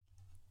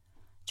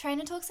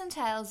Trainer Talks and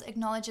Tales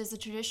acknowledges the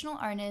traditional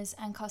owners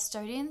and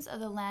custodians of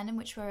the land in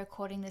which we're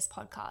recording this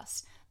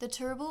podcast, the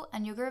Turrbal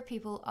and Yugara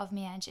people of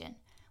Meanjin.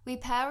 We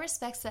pay our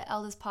respects to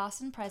elders past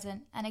and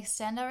present and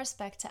extend our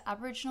respect to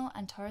Aboriginal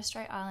and Torres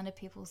Strait Islander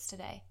peoples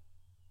today.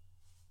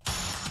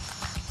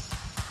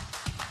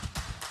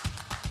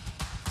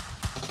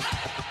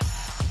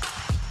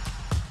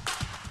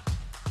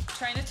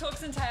 Trainer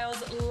Talks and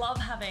Tales love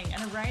having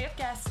an array of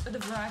guests with a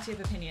variety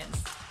of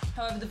opinions.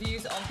 However, the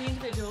views of the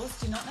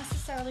individuals do not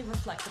necessarily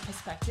reflect the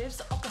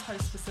perspectives of the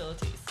host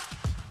facilities.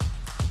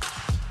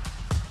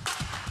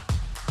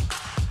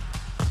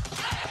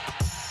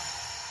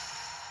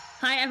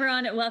 Hi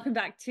everyone, welcome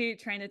back to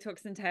Trainer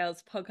Talks and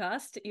Tales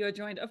podcast. You're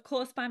joined, of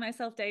course, by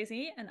myself,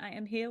 Daisy, and I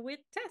am here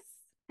with Tess.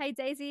 Hey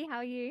Daisy, how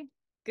are you?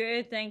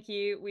 Good, thank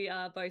you. We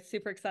are both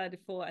super excited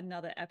for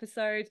another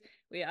episode.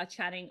 We are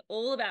chatting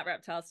all about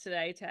reptiles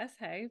today, Tess.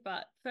 Hey,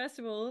 but first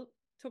of all,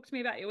 talk to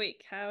me about your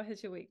week. How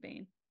has your week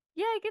been?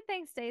 Yeah, good,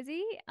 thanks,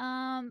 Daisy.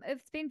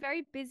 It's been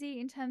very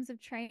busy in terms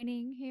of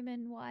training,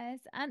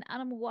 human-wise and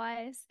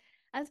animal-wise,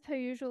 as per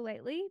usual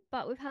lately,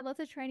 but we've had lots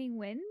of training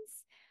wins.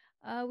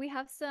 We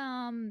have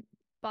some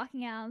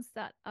barking owls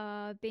that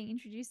are being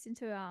introduced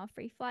into our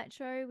free flight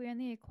show. We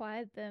only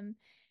acquired them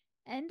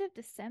end of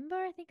December.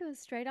 I think it was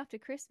straight after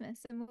Christmas,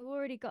 and we've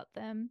already got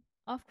them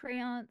off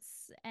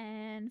creance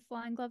and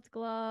flying glove to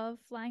glove,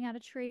 flying out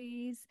of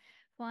trees,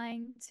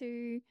 flying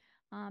to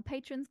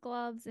patrons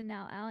gloves, and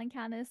now owl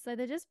encounters. So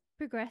they're just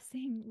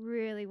progressing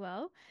really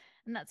well,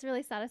 and that's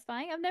really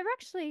satisfying. I've never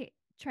actually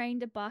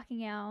trained a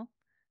barking owl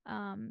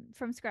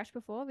from scratch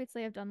before.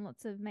 Obviously I've done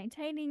lots of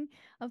maintaining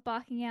of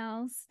barking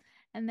owls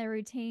and their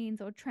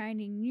routines or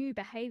training new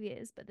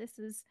behaviors, but this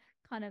is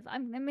kind of, I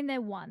mean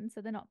they're one,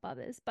 so they're not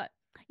bubbers, but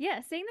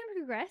yeah, seeing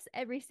them progress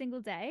every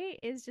single day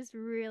is just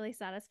really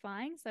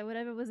satisfying. So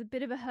whatever was a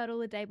bit of a hurdle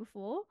the day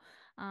before,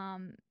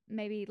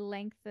 maybe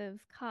length of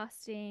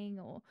casting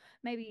or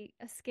maybe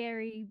a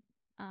scary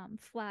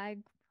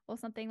flag or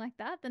something like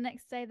that, the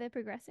next day they're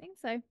progressing.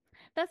 So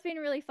that's been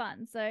really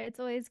fun. So it's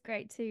always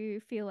great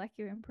to feel like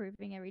you're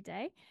improving every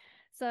day.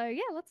 So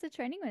yeah, lots of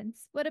training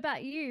wins. What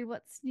about you?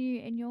 What's new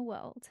in your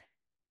world?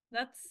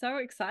 That's so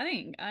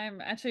exciting.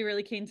 I'm actually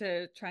really keen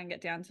to try and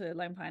get down to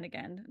Lone Pine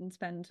again and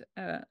spend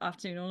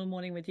afternoon or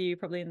morning with you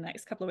probably in the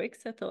next couple of weeks.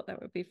 I thought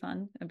that would be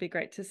fun. It'd be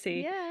great to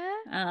see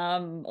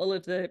all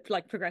of the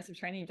progressive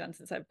training you've done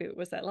since I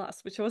was there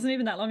last, which wasn't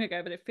even that long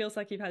ago, but it feels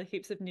like you've had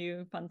heaps of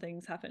new fun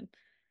things happen.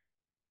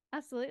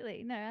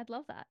 Absolutely. No, I'd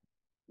love that.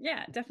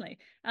 Yeah, definitely.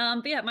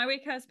 But yeah, my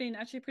week has been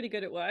actually pretty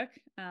good at work.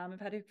 I've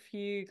had a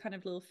few kind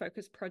of little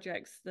focus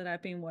projects that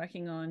I've been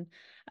working on.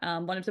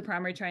 One of the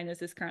primary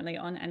trainers is currently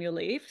on annual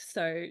leave.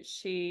 So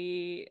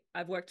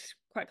I've worked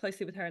quite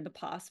closely with her in the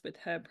past with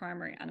her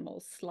primary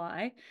animal,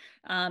 Sly,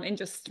 in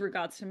just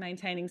regards to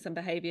maintaining some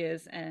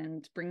behaviors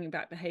and bringing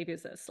back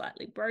behaviors that are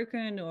slightly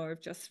broken or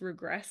have just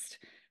regressed.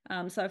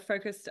 So I've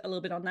focused a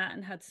little bit on that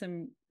and had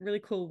some really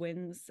cool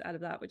wins out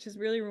of that, which is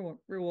really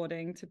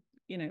rewarding to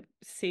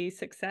see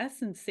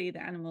success and see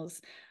the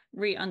animals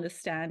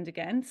re-understand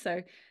again.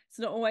 So it's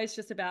not always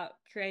just about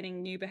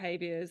creating new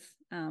behaviors.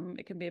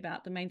 It can be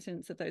about the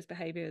maintenance of those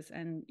behaviors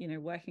and,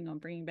 working on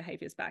bringing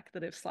behaviors back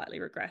that have slightly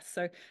regressed.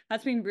 So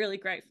that's been really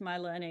great for my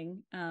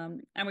learning.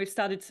 And we've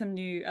started some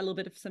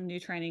new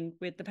training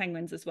with the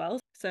penguins as well.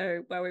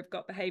 So where we've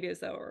got behaviors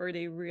that are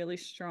already really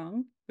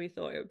strong, we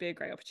thought it would be a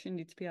great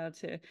opportunity to be able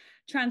to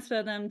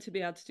transfer them, to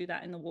be able to do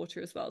that in the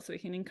water as well. So we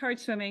can encourage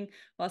swimming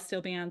while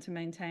still being able to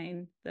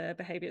maintain the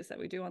behaviors that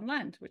we do on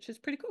land, which is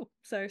pretty cool.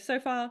 So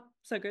far,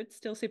 so good.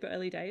 Still super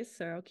early days.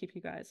 So I'll keep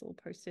you guys all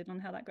posted on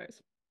how that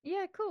goes.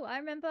 Yeah, cool. I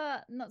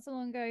remember not so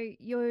long ago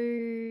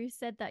you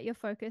said that your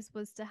focus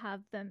was to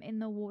have them in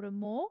the water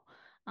more.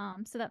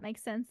 So that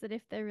makes sense that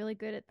if they're really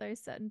good at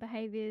those certain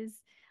behaviors,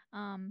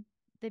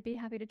 they'd be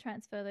happy to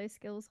transfer those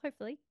skills,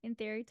 hopefully, in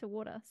theory, to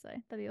water. So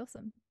that'd be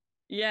awesome.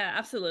 Yeah,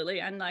 absolutely.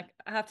 And I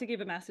have to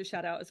give a massive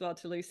shout out as well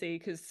to Lucy,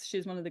 because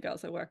she's one of the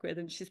girls I work with,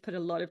 and she's put a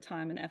lot of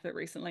time and effort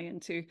recently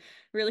into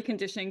really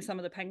conditioning some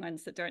of the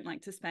penguins that don't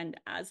like to spend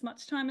as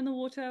much time in the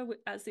water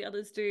as the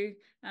others do,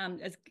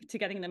 as to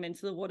getting them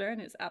into the water.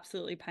 And it's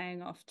absolutely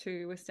paying off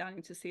too. We're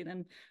starting to see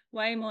them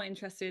way more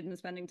interested in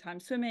spending time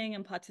swimming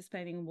and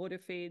participating in water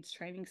feeds,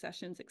 training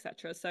sessions,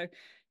 etc. So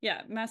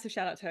yeah, massive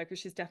shout out to her, because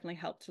she's definitely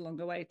helped along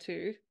the way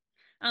too.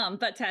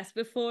 But Tess,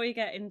 before we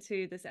get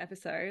into this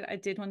episode, I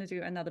did want to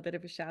do another bit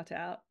of a shout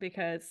out,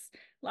 because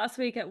last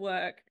week at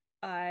work,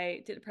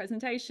 I did a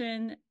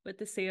presentation with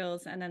the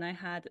seals, and then I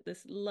had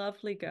this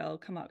lovely girl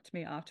come up to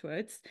me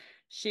afterwards.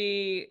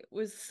 She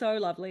was so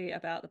lovely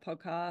about the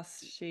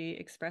podcast. She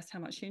expressed how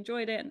much she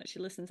enjoyed it and that she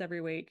listens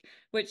every week,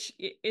 which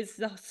is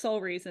the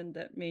sole reason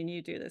that me and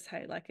you do this.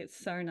 Hey, it's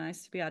so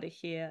nice to be able to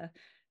hear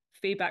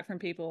feedback from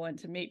people and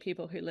to meet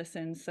people who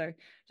listen. So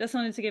just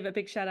wanted to give a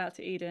big shout out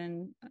to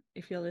Eden.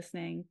 If you're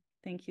listening,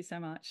 thank you so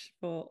much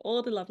for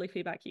all the lovely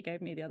feedback you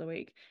gave me the other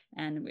week,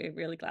 and we're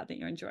really glad that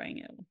you're enjoying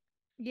it.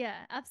 Yeah,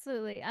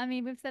 absolutely. I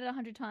mean, we've said it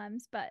 100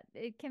 times, but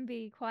it can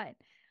be quite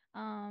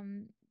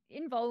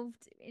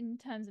involved in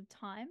terms of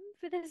time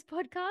for this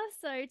podcast.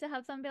 So to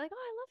have someone be like, "Oh,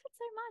 I love it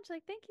so much.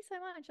 Like, thank you so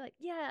much." Like,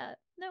 yeah,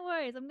 no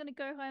worries. I'm gonna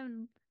go home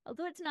and I'll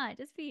do it tonight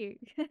just for you.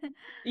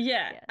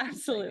 Yeah, Yeah,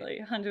 absolutely,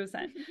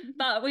 100%.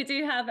 But we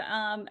do have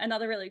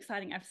another really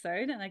exciting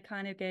episode, and I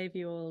kind of gave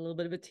you all a little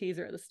bit of a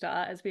teaser at the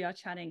start as we are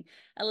chatting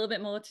a little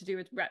bit more to do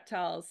with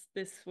reptiles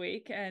this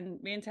week.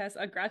 And me and Tess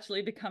are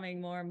gradually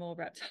becoming more and more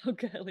reptile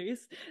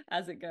girlies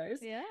as it goes.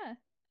 Yeah.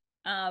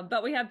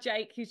 But we have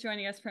Jake, who's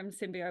joining us from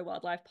Symbio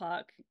Wildlife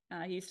Park.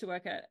 He used to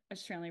work at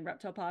Australian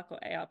Reptile Park, or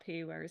ARP,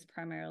 where he's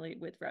primarily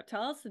with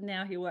reptiles. And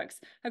now he works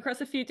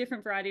across a few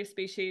different variety of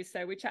species.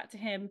 So we chat to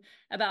him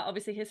about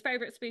obviously his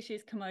favorite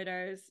species,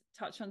 Komodos,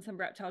 touch on some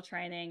reptile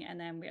training, and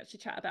then we actually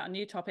chat about a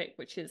new topic,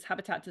 which is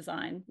habitat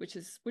design, which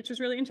was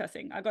really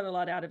interesting. I got a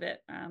lot out of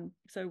it.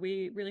 So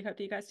we really hope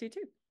that you guys do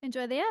too.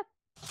 Enjoy the app.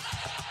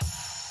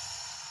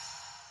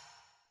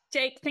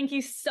 Jake, thank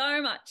you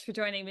so much for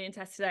joining me and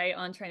Tess today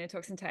on Trainer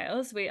Talks and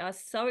Tails. We are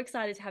so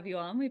excited to have you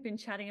on. We've been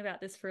chatting about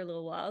this for a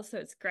little while, so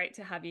it's great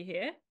to have you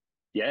here.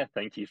 Yeah,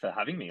 thank you for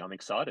having me. I'm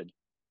excited.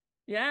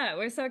 Yeah,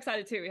 we're so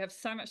excited too. We have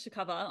so much to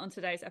cover on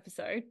today's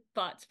episode.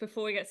 But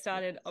before we get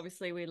started,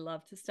 obviously, we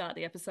love to start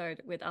the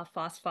episode with our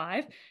Fast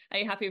Five. Are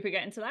you happy if we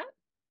get into that?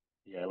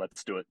 Yeah,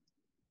 let's do it.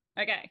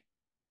 Okay.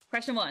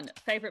 Question 1,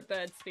 favorite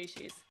bird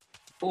species?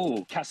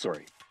 Oh,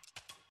 cassowary.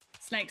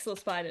 Snakes or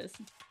spiders?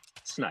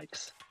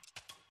 Snakes.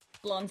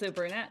 Blondes or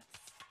brunettes?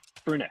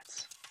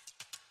 Brunettes.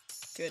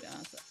 Good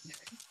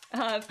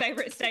answer.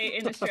 Favorite state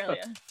in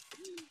Australia?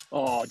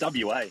 Oh,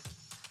 WA.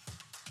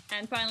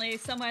 And finally,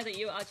 somewhere that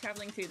you are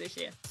traveling to this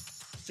year?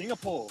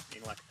 Singapore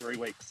in like 3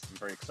 weeks. I'm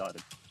very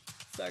excited.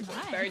 So cool.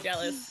 Nice. Very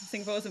jealous.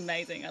 Singapore's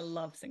amazing. I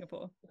love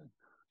Singapore.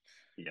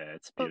 Yeah,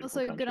 it's a beautiful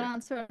Also, country. good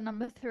answer at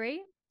number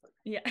 3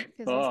 Yeah.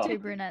 because there's 2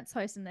 brunettes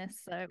hosting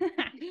this. So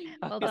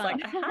well It's done.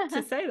 like, I had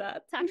to say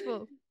that.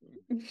 Tactful.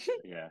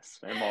 Yes,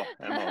 and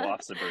my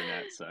wife's a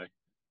brunette, so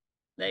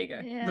There you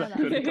go. Yeah,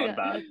 Could have that's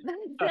gone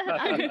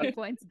good. bad. Good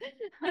points.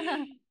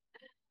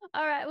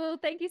 All right. Well,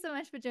 thank you so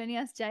much for joining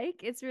us,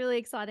 Jake. It's really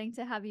exciting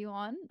to have you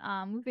on.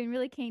 We've been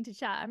really keen to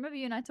chat. I remember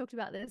you and I talked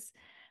about this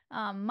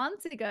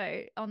months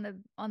ago on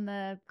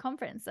the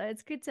conference. So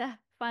it's good to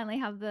finally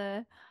have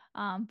the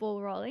ball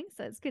rolling.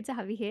 So it's good to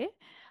have you here.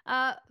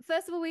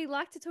 First of all, we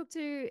like to talk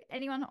to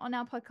anyone on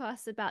our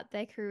podcast about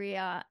their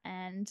career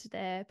and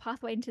their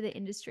pathway into the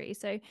industry.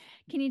 So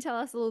can you tell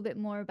us a little bit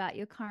more about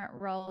your current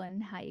role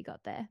and how you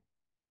got there?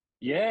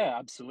 Yeah,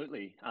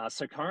 absolutely.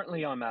 So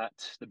currently I'm at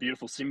the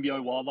beautiful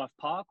Symbio Wildlife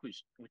Park,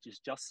 which is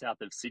just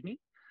south of Sydney.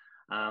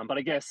 But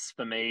I guess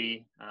for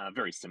me,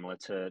 very similar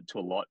to a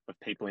lot of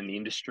people in the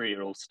industry, it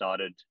all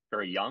started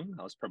very young.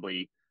 I was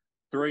probably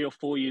 3 or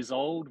 4 years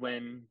old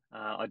when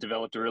I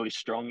developed a really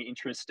strong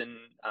interest and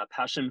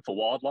passion for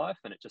wildlife,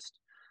 and it just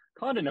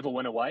kind of never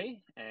went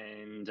away.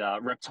 And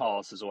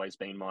reptiles has always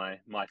been my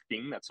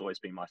thing. That's always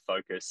been my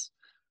focus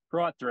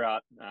right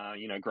throughout,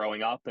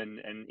 growing up and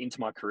into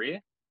my career.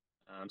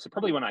 So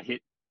probably when I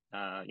hit,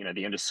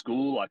 the end of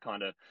school, I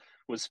kind of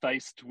was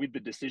faced with the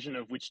decision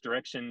of which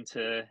direction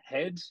to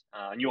head.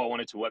 I knew I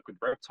wanted to work with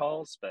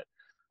reptiles, but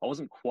I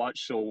wasn't quite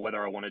sure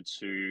whether I wanted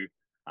to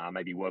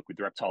maybe work with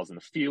reptiles in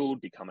the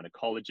field, become an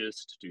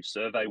ecologist, do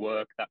survey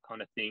work, that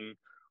kind of thing,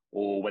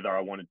 or whether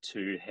I wanted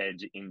to head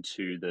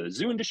into the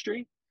zoo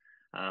industry.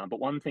 But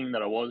one thing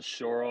that I was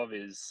sure of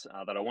is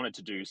that I wanted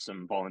to do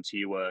some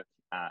volunteer work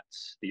at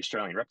the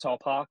Australian Reptile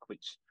Park,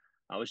 which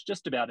was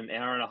just about an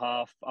hour and a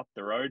half up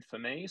the road for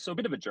me. So a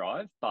bit of a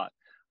drive, but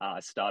I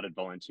started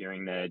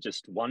volunteering there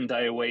just 1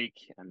 day a week,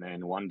 and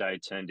then 1 day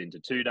turned into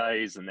 2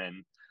 days. And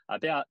then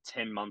about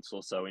 10 months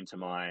or so into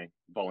my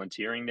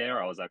volunteering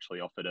there, I was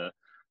actually offered a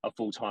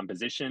full-time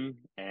position,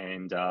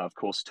 and of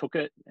course took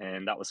it.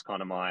 And that was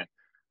kind of my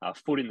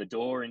foot in the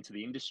door into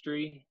the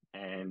industry.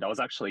 And I was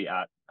actually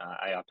at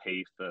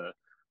ARP for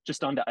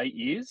just under 8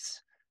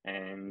 years.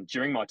 And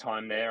during my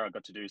time there, I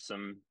got to do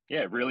some,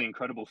 really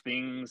incredible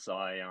things.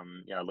 I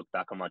look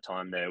back on my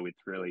time there with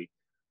really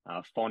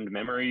fond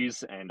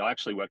memories. And I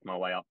actually worked my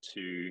way up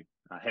to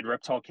head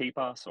reptile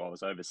keeper. So I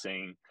was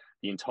overseeing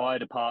the entire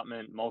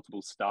department,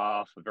 multiple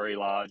staff, a very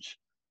large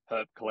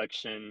herp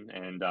collection,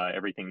 and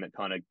everything that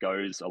kind of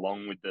goes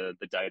along with the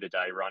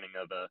day-to-day running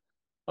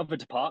of a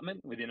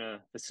department within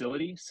a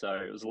facility. So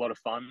it was a lot of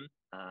fun.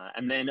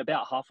 And then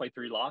about halfway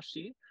through last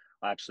year,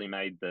 I actually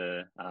made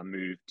the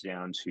move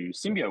down to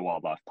Symbio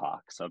Wildlife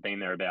Park. So I've been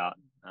there about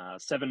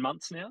 7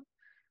 months now,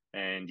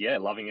 and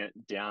loving it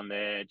down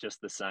there just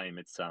the same.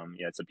 It's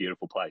it's a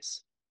beautiful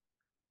place.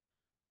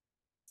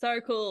 So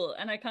cool.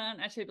 And I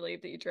can't actually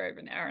believe that you drove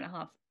an hour and a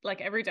half,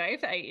 like every day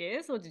for 8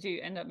 years, or did you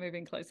end up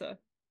moving closer?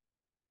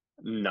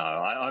 No,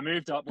 I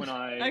moved up when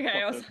I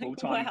got the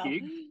full-time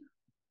gig.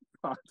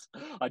 But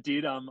I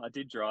did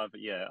drive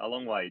a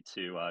long way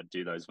to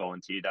do those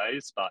volunteer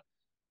days, but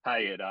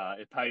hey,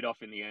 it paid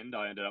off in the end.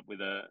 I ended up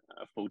with a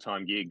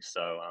full-time gig,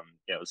 so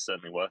it was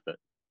certainly worth it.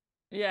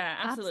 Yeah,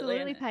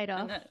 absolutely. Paid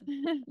off.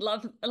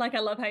 I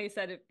love how you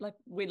said it. Like,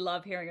 we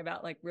love hearing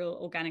about like real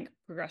organic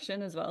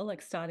progression as well,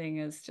 like starting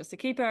as just a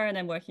keeper and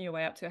then working your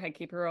way up to a head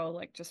keeper role,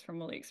 like just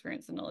from all the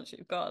experience and knowledge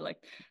you've got.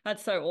 Like,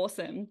 that's so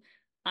awesome.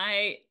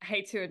 I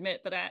hate to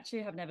admit, but I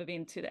actually have never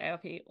been to the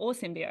ARP or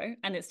Symbio,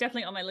 and it's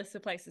definitely on my list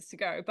of places to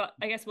go. But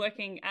I guess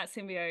working at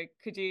Symbio,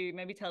 could you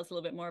maybe tell us a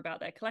little bit more about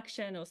their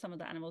collection or some of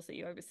the animals that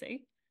you oversee?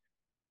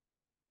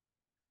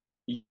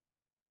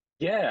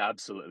 Yeah,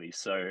 absolutely.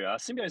 So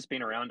Symbio's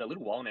been around a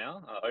little while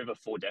now, over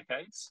 4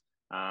 decades,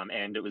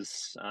 and it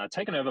was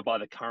taken over by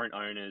the current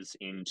owners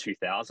in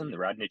 2000, the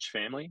Radnich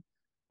family.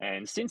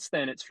 And since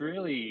then, it's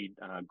really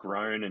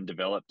grown and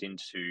developed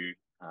into,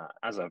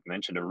 as I've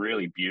mentioned, a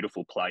really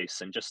beautiful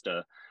place and just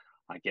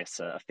I guess,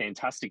 a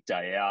fantastic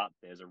day out.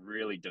 There's a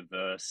really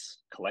diverse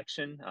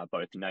collection,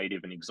 both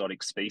native and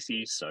exotic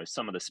species. So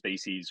some of the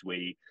species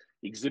we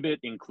exhibit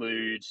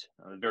include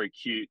very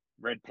cute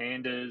red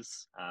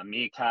pandas,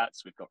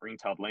 meerkats. We've got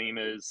ring-tailed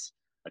lemurs,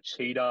 a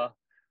cheetah,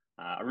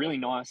 a really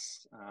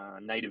nice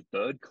native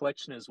bird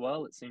collection as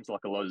well. It seems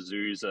like a lot of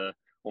zoos are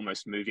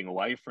almost moving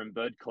away from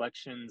bird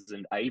collections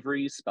and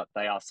aviaries, but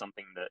they are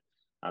something that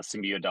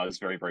Symbio does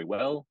very, very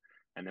well.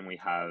 And then we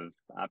have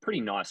a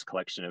pretty nice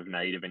collection of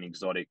native and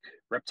exotic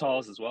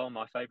reptiles as well,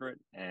 my favorite.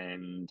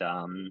 And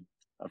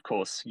of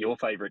course, your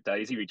favorite,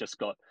 Daisy. We just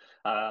got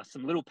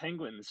some little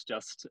penguins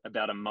just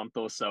about a month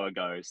or so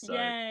ago. So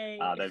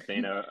they've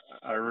been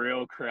a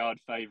real crowd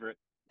favorite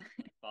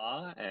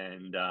far.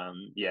 And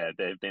yeah,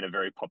 they've been a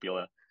very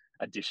popular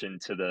addition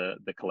to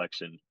the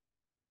collection.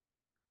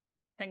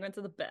 Penguins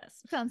are the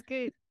best. Sounds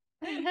good.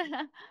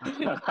 I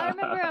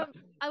remember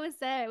I was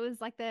there. It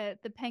was like the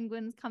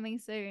penguins coming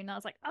soon. I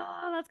was like,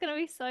 oh, that's gonna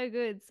be so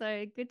good.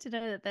 So good to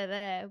know that they're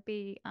there. It'll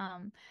be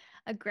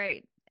a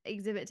great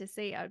exhibit to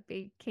see. I'd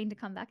be keen to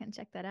come back and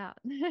check that out.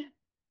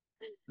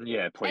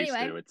 Yeah, please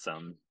Anyway, do. It's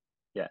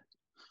yeah.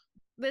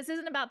 this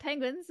isn't about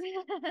penguins.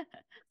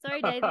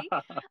 Sorry, Daisy.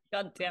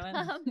 God damn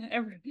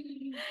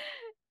it.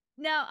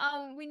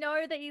 Now, we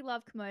know that you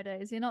love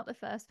Komodos. You're not the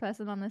first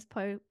person on this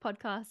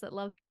podcast that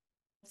loves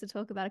to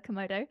talk about a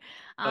Komodo.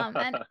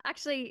 And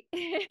actually,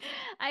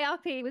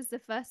 ARP was the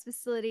first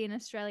facility in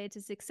Australia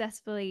to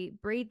successfully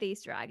breed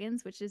these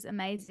dragons, which is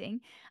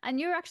amazing. And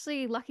you're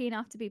actually lucky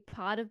enough to be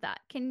part of that.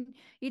 Can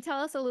you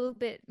tell us a little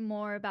bit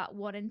more about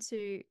what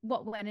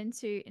went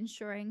into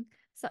ensuring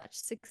such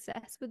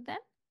success with them?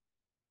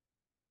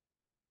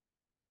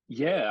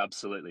 Yeah,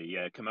 absolutely.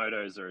 Yeah,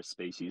 Komodos are a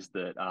species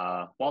that,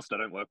 whilst I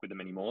don't work with them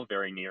anymore,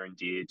 very near and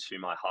dear to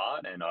my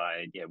heart. And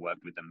I,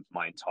 worked with them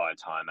my entire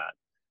time at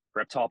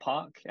Reptile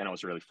Park, and I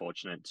was really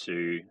fortunate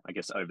to, I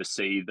guess,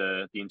 oversee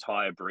the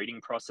entire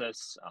breeding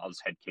process. I was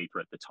head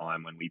keeper at the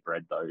time when we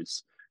bred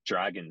those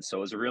dragons, so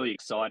it was a really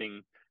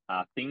exciting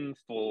thing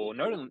for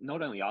not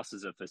only us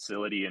as a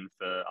facility and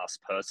for us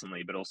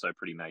personally, but also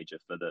pretty major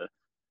for the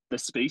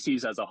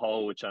species as a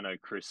whole, which I know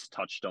Chris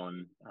touched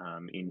on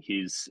in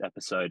his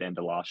episode end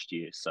of last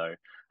year. So,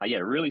 yeah,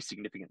 a really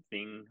significant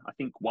thing. I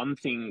think one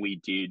thing we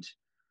did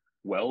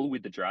well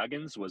with the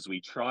dragons was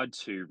we tried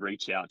to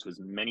reach out to as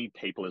many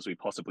people as we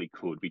possibly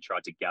could. We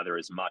tried to gather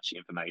as much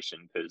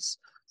information because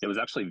there was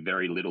actually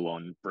very little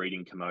on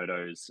breeding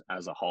Komodos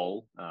as a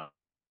whole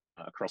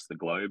across the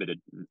globe. It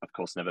had, of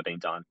course, never been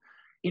done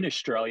in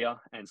Australia.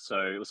 And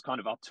so it was kind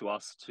of up to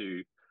us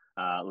to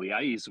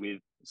liaise with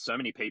so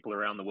many people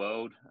around the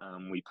world.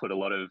 We put a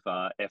lot of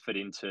effort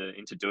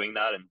into doing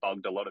that and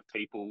bugged a lot of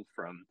people,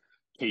 from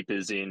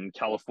keepers in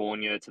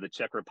California to the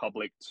Czech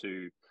Republic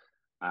to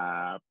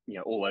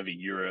all over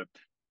Europe,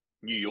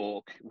 New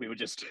York. We were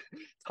just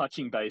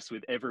touching base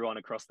with everyone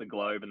across the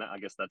globe, and I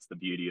guess that's the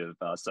beauty of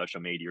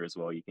social media as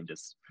well. You can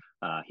just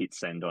hit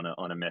send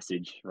on a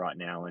message right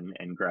now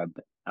and grab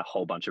a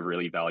whole bunch of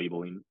really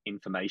valuable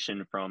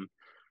information from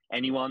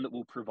anyone that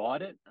will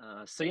provide it.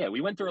 So yeah, we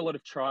went through a lot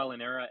of trial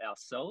and error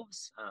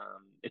ourselves.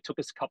 It took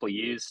us a couple of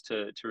years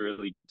to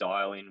really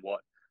dial in what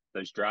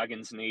those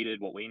dragons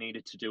needed, what we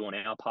needed to do on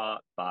our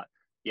part. But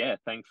yeah,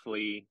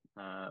 thankfully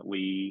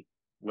we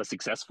were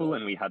successful,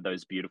 and we had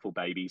those beautiful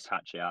babies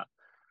hatch out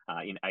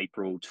in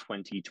April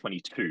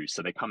 2022.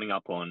 So they're coming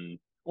up on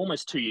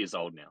almost 2 years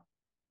old now.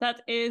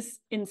 That is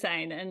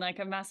insane. And like,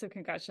 a massive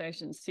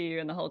congratulations to you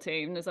and the whole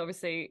team. There's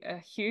obviously a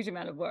huge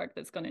amount of work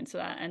that's gone into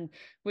that. And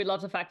we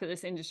love the fact that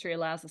this industry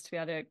allows us to be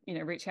able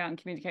to, reach out and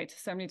communicate to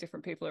so many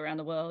different people around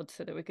the world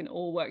so that we can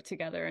all work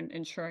together and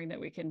ensuring that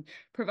we can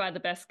provide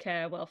the best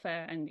care,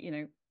 welfare, and,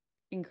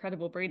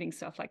 incredible breeding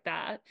stuff like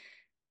that.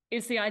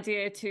 Is the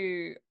idea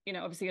to,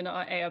 obviously you're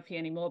not at ARP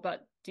anymore,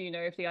 but do you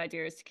know if the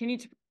idea is to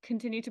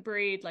continue to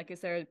breed? Like, is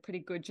there a pretty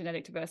good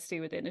genetic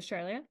diversity within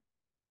Australia?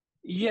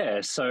 Yeah,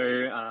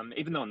 so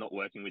even though I'm not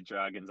working with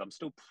dragons, I'm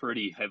still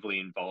pretty heavily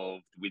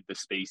involved with the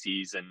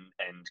species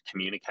and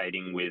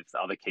communicating with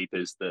other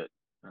keepers that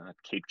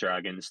keep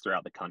dragons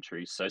throughout the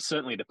country. So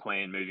certainly the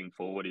plan moving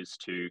forward is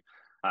to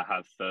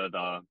have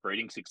further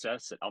breeding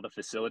success at other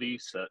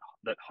facilities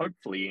that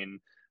hopefully in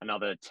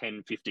another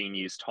 10, 15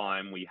 years'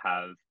 time, we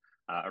have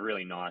a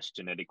really nice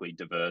genetically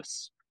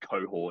diverse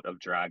cohort of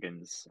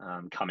dragons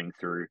coming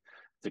through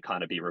to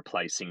kind of be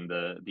replacing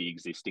the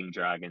existing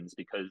dragons,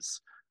 because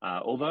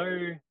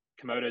although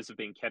Komodos have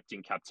been kept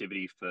in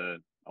captivity for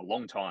a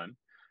long time,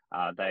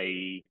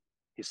 they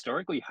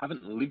historically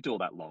haven't lived all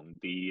that long.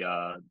 The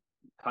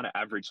kind of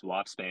average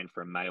lifespan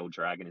for a male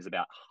dragon is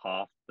about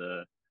half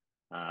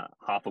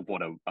of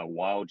what a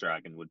wild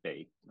dragon would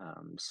be.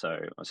 A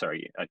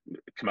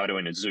Komodo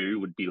in a zoo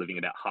would be living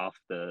about half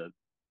the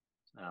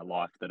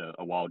life that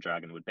a wild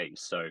dragon would be.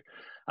 So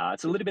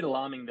it's a little bit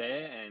alarming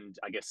there, and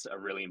I guess a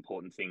really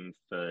important thing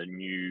for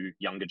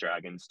younger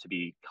dragons to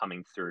be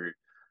coming through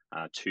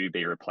to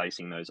be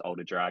replacing those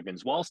older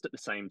dragons, whilst at the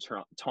same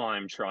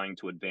time trying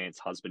to advance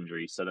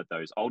husbandry so that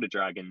those older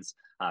dragons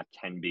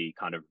can be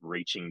kind of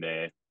reaching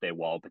their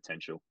wild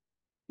potential.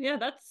 Yeah,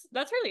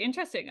 that's really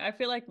interesting. I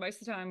feel like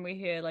most of the time we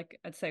hear, like,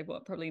 I'd say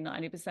probably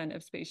 90%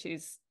 of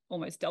species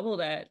almost double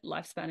their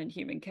lifespan in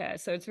human care.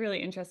 So it's really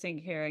interesting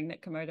hearing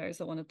that Komodos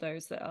are one of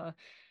those that are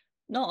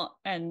not,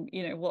 and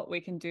what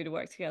we can do to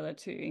work together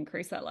to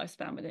increase that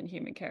lifespan within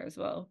human care as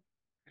well.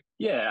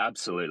 Yeah,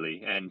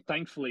 absolutely. And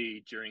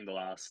thankfully, during the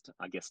last,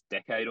 I guess,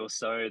 decade or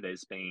so,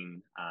 there's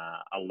been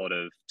a lot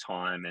of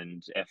time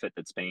and effort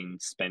that's been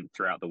spent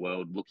throughout the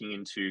world looking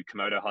into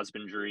Komodo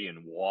husbandry and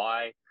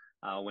why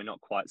we're not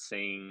quite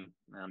seeing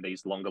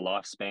these longer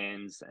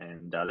lifespans.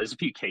 And there's a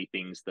few key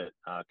things that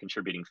are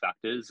contributing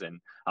factors, and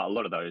a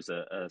lot of those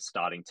are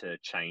starting to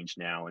change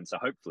now. And so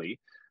hopefully,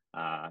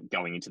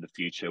 going into the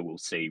future, we'll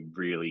see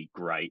really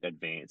great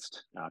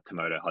advanced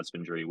Komodo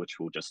husbandry,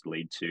 which will just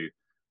lead to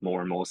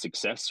more and more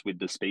success with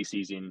the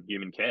species in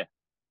human care.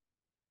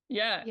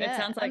 Yeah, it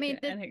sounds like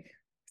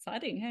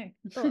exciting. Hey.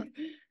 Oh,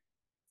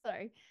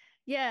 sorry.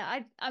 Yeah,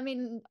 I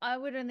mean, I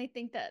would only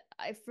think that,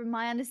 from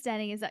my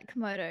understanding, is that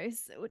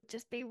Komodos would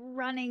just be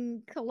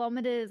running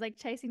kilometers, like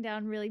chasing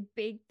down really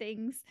big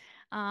things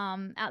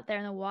out there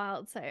in the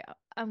wild. So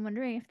I'm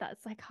wondering if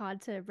that's like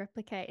hard to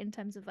replicate in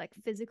terms of like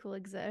physical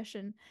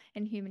exertion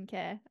in human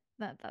care.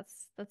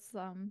 That's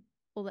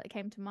all that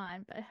came to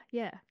mind. But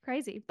yeah,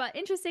 crazy. But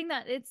interesting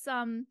that it's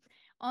on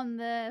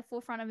the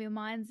forefront of your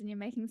minds and you're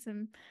making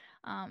some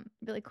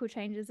really cool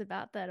changes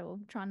about that, or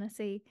trying to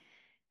see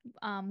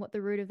what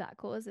the root of that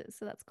cause is.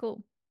 So that's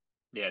cool.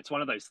 Yeah, it's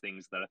one of those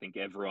things that I think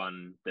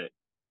everyone that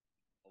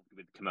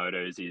with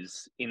Komodos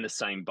is in the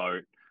same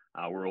boat.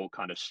 We're all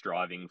kind of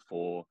striving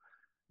for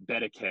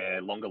better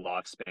care, longer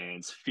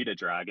lifespans, fitter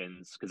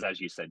dragons, because as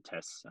you said,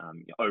 Tess,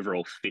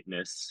 overall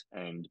fitness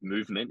and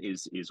movement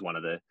is one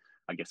of the,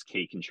 I guess,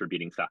 key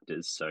contributing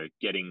factors. So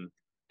getting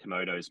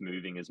Komodos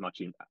moving as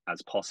much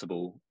as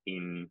possible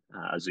in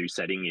a zoo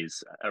setting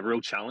is a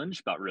real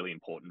challenge, but really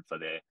important for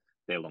their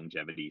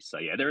longevity. So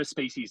yeah, there are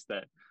species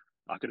that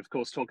I could, of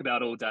course, talk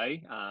about all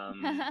day,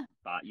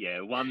 but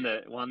yeah, one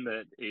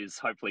that is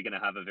hopefully going to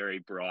have a very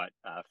bright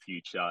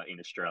future in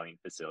Australian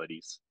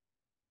facilities.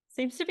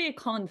 Seems to be a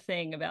common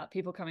thing about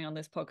people coming on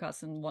this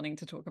podcast and wanting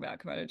to talk about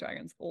Komodo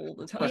dragons all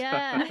the time.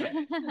 Yeah.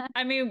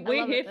 I mean,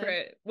 we're here for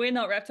it. We're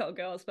not reptile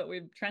girls, but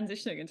we're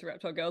transitioning into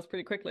reptile girls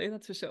pretty quickly,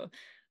 that's for sure.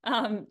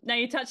 Now,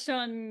 you touched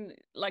on,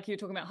 like you were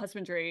talking about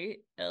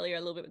husbandry earlier a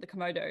little bit with the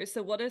Komodos.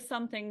 So what are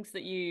some things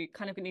that you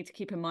kind of need to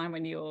keep in mind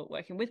when you're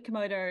working with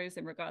Komodos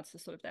in regards to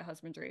sort of their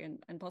husbandry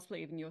and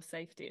possibly even your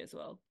safety as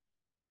well?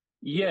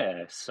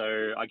 Yeah,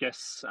 so I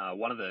guess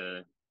one of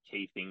the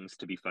key things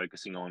to be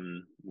focusing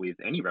on with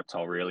any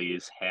reptile really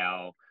is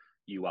how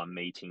you are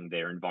meeting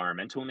their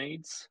environmental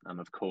needs.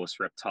 Of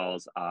course,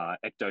 reptiles are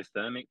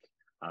ectothermic,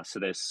 so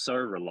they're so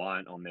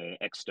reliant on their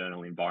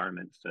external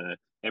environment for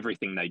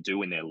everything they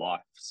do in their life.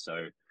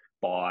 So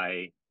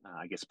by,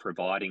 I guess,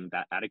 providing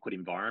that adequate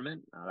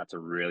environment, that's a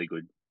really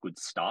good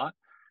start.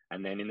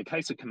 And then in the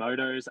case of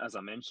Komodos, as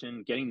I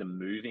mentioned, getting them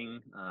moving,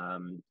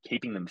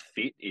 keeping them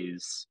fit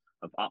is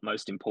of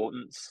utmost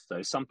importance.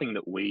 So something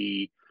that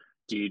we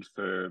did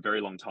for a very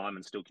long time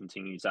and still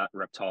continues at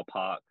Reptile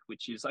Park,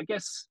 which is, I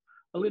guess,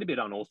 a little bit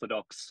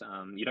unorthodox.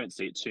 You don't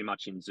see it too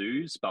much in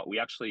zoos, but we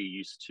actually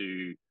used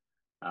to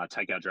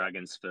take our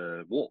dragons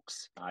for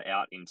walks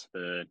out into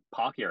the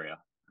park area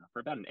for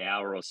about an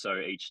hour or so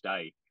each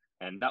day.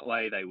 And that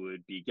way they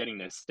would be getting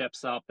their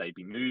steps up, they'd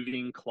be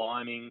moving,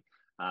 climbing,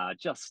 I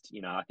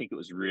think it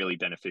was really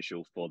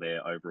beneficial for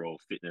their overall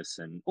fitness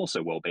and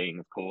also well-being,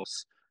 of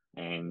course.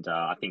 And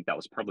I think that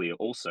was probably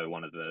also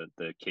one of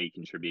the key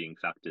contributing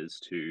factors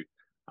to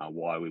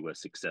why we were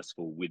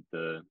successful with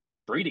the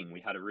breeding.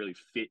 We had a really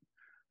fit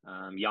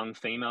young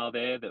female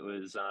there that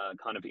was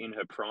kind of in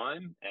her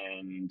prime.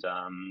 And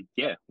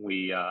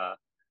we,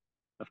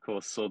 of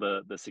course, saw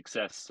the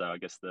success. So I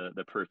guess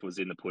the proof was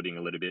in the pudding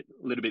a little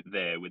bit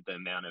there with the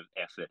amount of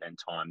effort and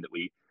time that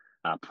we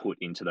put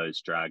into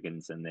those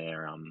dragons and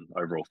their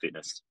overall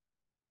fitness.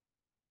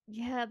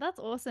 Yeah, that's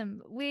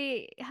awesome.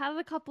 We have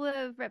a couple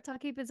of reptile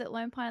keepers at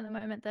Lone Pine at the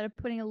moment that are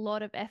putting a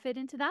lot of effort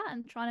into that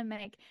and trying to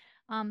make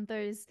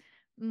those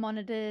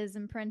monitors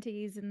and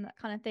prenties and that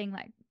kind of thing,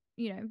 like,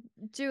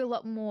 do a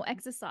lot more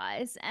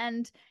exercise.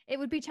 And it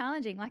would be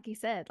challenging, like you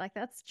said, like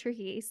that's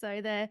tricky.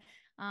 So they're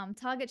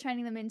target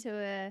training them into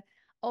a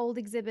old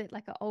exhibit,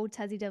 like an old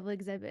Tassie Devil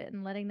exhibit,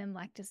 and letting them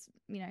like just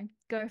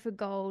go for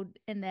gold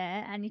in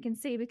there. And you can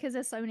see, because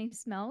there's so many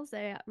smells,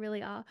 they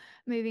really are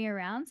moving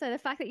around. So the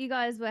fact that you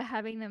guys were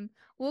having them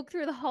walk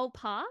through the whole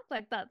park,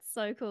 like that's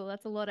so cool.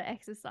 That's a lot of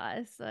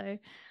exercise. So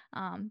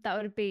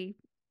that would be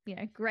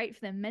great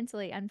for them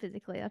mentally and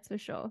physically, that's for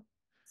sure.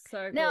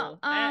 So Now, cool.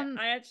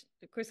 I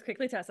actually,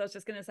 quickly, Tess, I was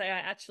just going to say, I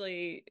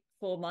actually,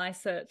 for my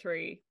Cert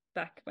 3,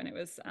 back when it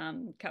was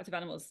captive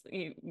animals,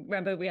 you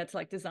remember we had to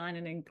like design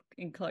an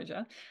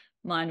enclosure.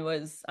 Mine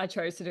was, I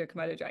chose to do a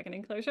Komodo dragon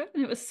enclosure,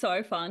 and it was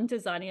so fun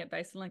designing it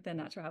based on like their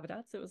natural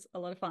habitats. It was a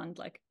lot of fun,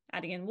 like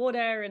adding in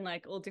water and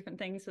like all different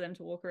things for them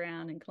to walk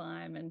around and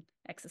climb and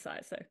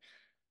exercise. So it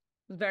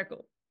was very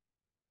cool.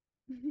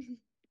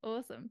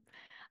 Awesome.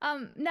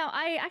 Now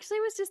I actually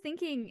was just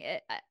thinking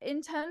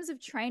in terms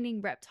of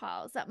training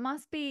reptiles, that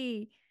must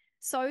be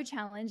so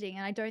challenging,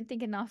 and I don't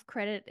think enough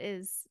credit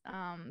is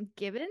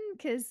given,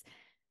 because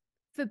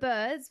for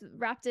birds,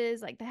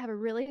 raptors, like they have a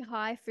really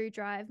high food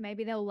drive.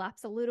 Maybe they'll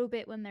lapse a little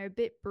bit when they're a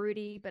bit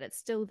broody, but it's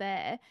still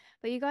there.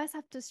 But you guys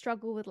have to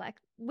struggle with like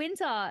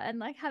winter and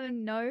like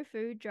having no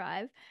food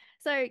drive.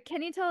 So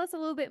can you tell us a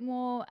little bit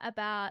more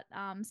about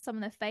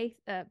some of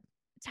the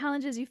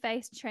challenges you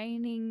face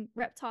training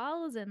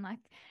reptiles, and like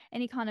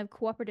any kind of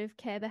cooperative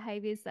care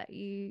behaviors that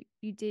you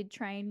did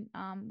train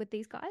with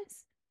these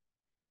guys?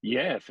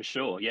 Yeah, for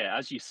sure. Yeah,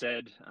 as you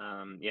said,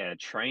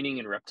 training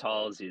in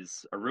reptiles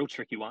is a real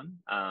tricky one.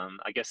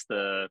 I guess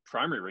the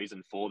primary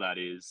reason for that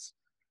is,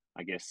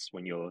 I guess,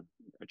 when you're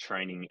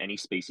training any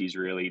species,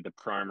 really, the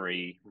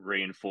primary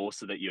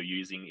reinforcer that you're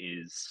using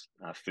is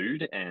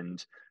food.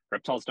 And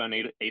reptiles don't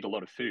eat a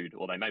lot of food,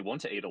 or they may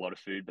want to eat a lot of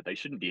food, but they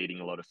shouldn't be eating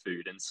a lot of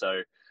food. And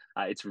so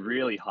it's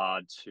really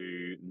hard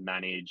to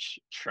manage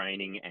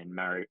training and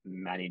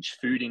manage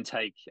food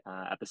intake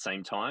at the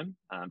same time.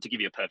 To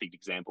give you a perfect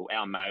example,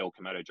 our male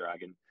Komodo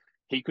dragon,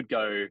 he could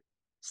go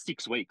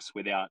 6 weeks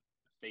without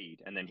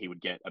feed, and then he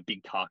would get a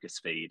big carcass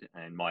feed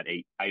and might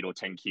eat 8 or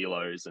 10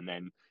 kilos, and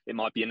then it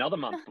might be another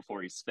month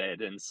before he's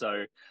fed. And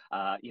so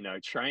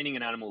training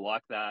an animal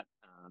like that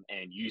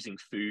and using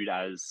food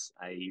as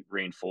a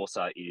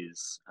reinforcer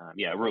is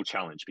a real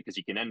challenge, because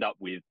you can end up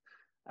with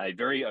a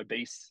very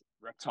obese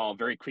reptile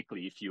very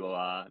quickly if you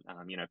are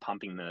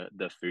pumping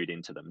the food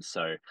into them.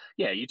 So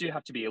yeah, you do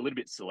have to be a little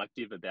bit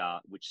selective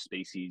about which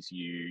species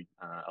you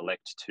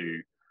elect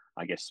to,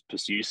 I guess,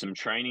 pursue some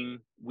training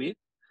with.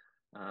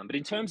 But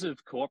in terms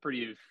of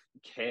cooperative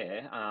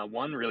care,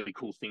 one really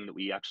cool thing that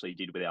we actually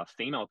did with our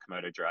female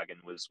Komodo dragon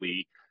was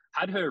we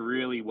had her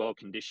really well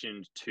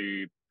conditioned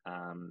to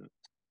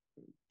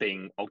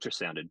being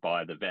ultrasounded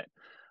by the vet,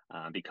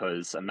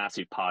 because a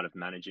massive part of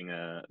managing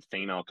a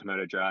female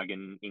Komodo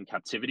dragon in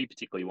captivity,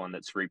 particularly one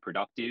that's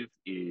reproductive,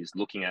 is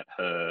looking at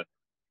her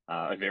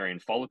ovarian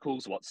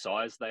follicles, what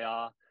size they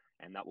are,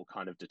 and that will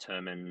kind of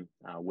determine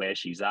where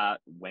she's at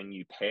when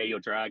you pair your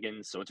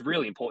dragons. So it's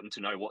really important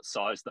to know what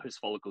size those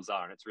follicles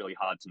are, and it's really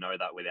hard to know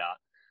that without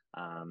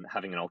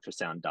having an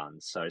ultrasound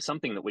done. So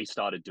something that we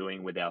started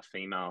doing with our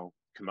female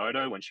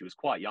Komodo when she was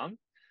quite young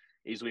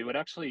is we would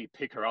actually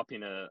pick her up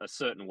in a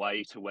certain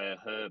way to where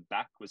her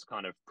back was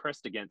kind of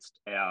pressed against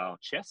our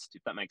chest,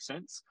 if that makes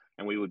sense.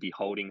 And we would be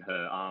holding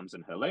her arms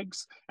and her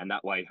legs, and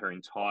that way her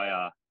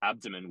entire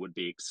abdomen would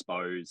be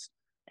exposed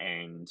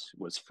and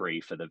was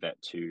free for the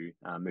vet to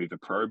move a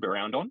probe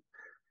around on.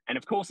 And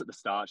of course, at the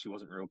start, she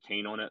wasn't real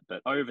keen on it.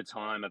 But over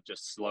time of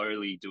just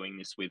slowly doing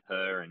this with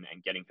her and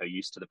getting her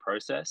used to the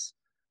process,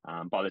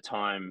 by the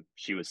time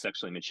she was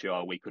sexually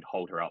mature, we could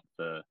hold her up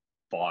for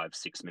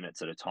 5-6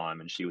 minutes at a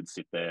time, and she would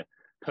sit there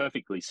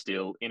perfectly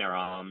still in our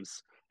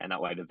arms, and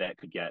that way the vet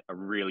could get a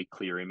really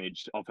clear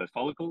image of her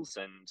follicles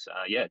and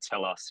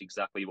tell us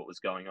exactly what was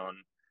going on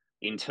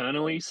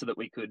internally, so that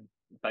we could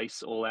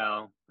base all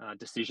our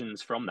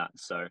decisions from that.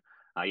 So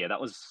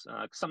that was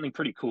something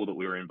pretty cool that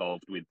we were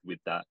involved with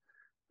that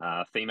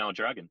female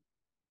dragon.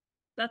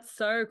 That's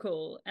so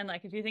cool. And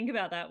like, if you think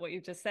about that, what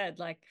you've just said,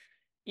 like,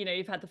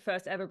 you've had the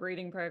first ever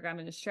breeding program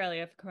in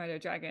Australia for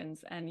Komodo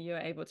dragons, and you're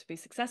able to be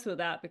successful with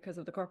that because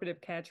of the cooperative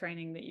care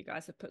training that you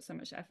guys have put so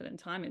much effort and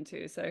time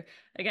into. So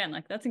again,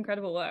 like, that's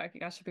incredible work.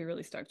 You guys should be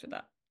really stoked with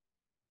that.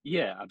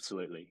 Yeah,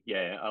 absolutely.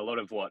 Yeah, a lot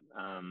of what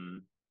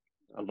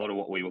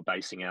we were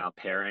basing our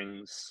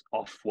pairings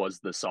off was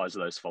the size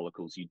of those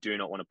follicles. You do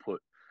not want to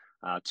put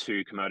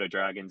two Komodo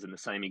dragons in the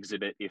same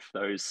exhibit if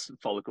those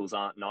follicles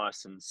aren't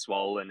nice and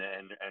swollen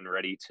and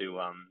ready to,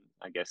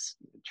 I guess,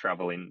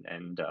 travel in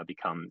and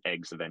become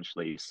eggs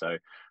eventually. So,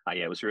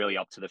 it was really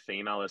up to the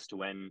female as to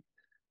when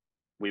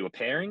we were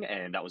pairing,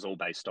 and that was all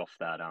based off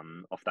that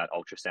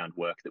ultrasound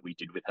work that we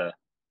did with her.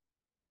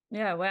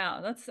 Yeah,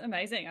 wow, that's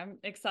amazing. I'm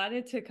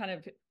excited to kind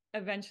of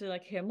eventually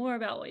like hear more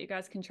about what you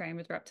guys can train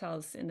with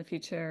reptiles in the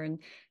future,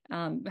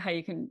 and how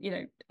you can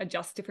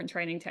adjust different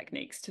training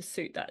techniques to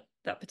suit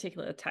that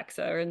particular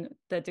taxa and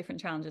the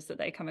different challenges that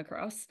they come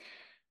across.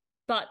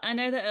 But I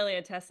know that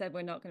earlier Tess said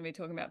we're not going to be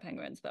talking about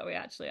penguins, but we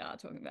actually are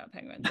talking about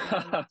penguins.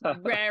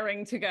 I'm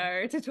raring to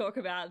go to talk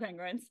about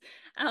penguins.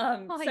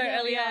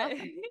 Earlier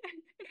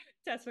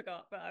Tess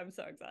forgot, but I'm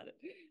so excited.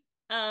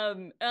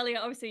 Earlier,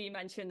 obviously, you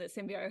mentioned that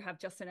Symbio have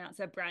just announced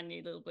their brand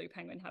new little blue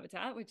penguin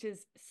habitat, which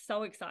is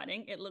so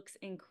exciting. It looks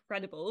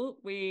incredible.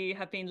 We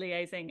have been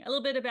liaising a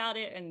little bit about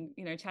it and,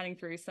 chatting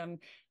through some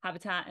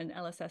habitat and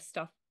LSS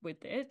stuff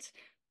with it.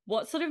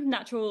 What sort of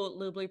natural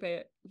little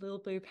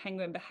blue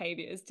penguin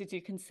behaviors did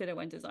you consider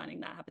when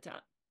designing that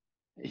habitat?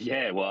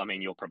 Yeah, well, I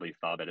mean, you're probably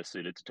far better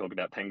suited to talk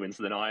about penguins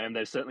than I am.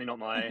 They're certainly not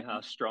my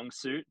strong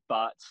suit,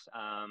 but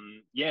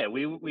yeah,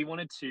 we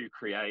wanted to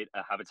create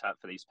a habitat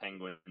for these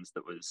penguins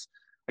that was,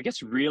 I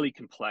guess, really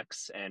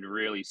complex and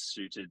really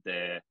suited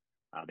their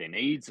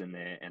needs and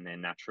their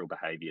natural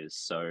behaviors.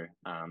 So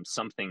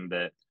something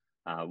that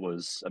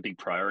was a big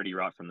priority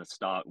right from the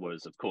start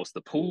was, of course,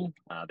 the pool.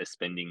 They're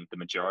spending the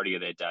majority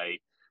of their day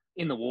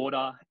in the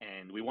water,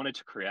 and we wanted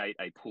to create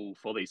a pool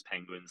for these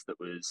penguins that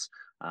was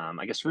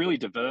I guess really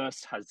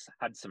diverse, has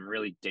had some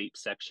really deep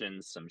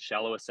sections, some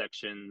shallower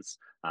sections.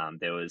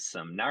 There was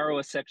some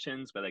narrower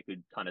sections where they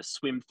could kind of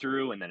swim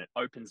through, and then it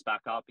opens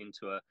back up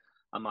into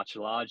a much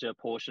larger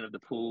portion of the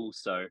pool.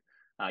 So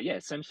yeah,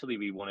 essentially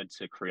we wanted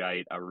to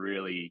create a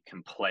really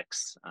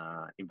complex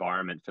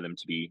environment for them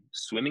to be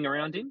swimming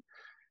around in.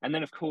 And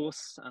then, of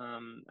course,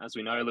 as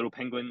we know, little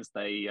penguins,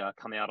 they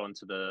come out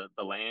onto the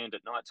land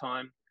at night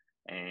time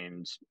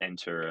and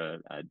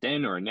enter a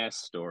den or a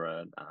nest or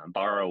a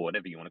burrow,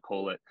 whatever you want to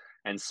call it.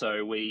 And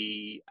so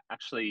we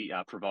actually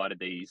provided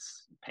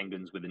these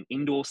penguins with an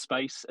indoor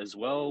space as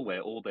well, where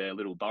all their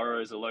little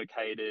burrows are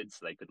located,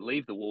 so they could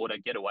leave the water,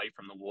 get away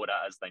from the water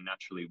as they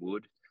naturally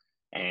would,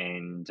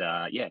 and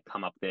yeah,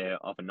 come up there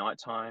of a night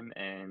time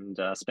and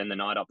spend the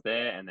night up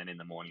there. And then in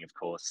the morning, of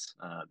course,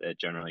 they're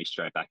generally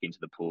straight back into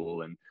the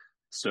pool and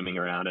swimming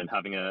around and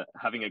having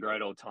a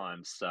great old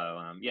time. So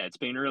yeah, it's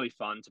been really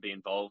fun to be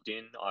involved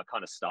in. I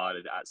kind of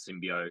started at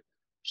Symbio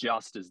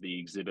just as the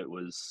exhibit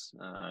was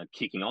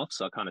kicking off,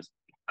 so I kind of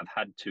have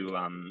had to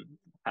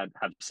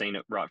have seen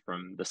it right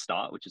from the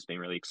start, which has been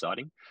really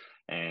exciting.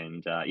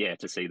 And yeah,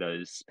 to see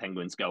those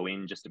penguins go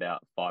in just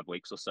about 5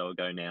 weeks or so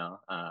ago now,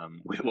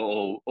 we were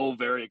all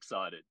very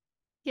excited.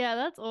 Yeah,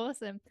 that's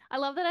awesome. I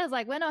love that. I was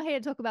like, we're not here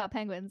to talk about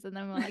penguins, and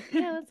then we're like,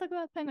 yeah, let's talk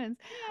about penguins.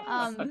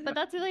 Yes. But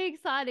that's really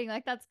exciting.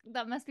 Like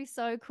that must be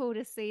so cool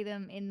to see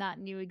them in that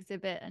new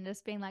exhibit and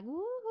just being like,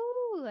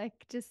 woohoo,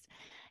 like just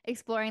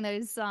exploring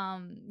those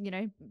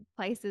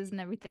places and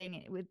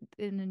everything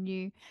within a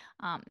new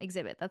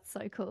exhibit. That's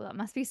so cool. That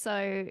must be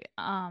so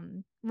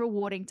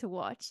rewarding to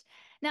watch.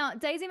 Now,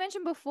 Daisy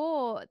mentioned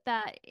before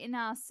that in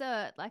our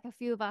cert, like a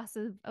few of us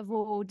have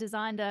all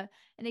designed an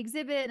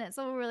exhibit, and it's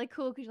all really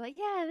cool because you're like,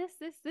 yeah,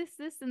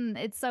 this, and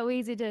it's so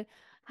easy to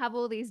have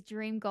all these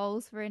dream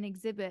goals for an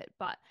exhibit,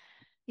 but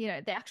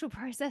the actual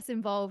process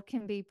involved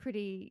can be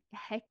pretty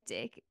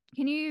hectic.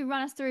 Can you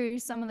run us through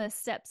some of the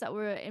steps that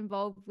were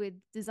involved with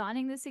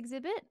designing this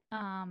exhibit,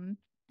 and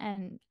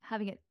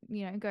having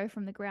it, go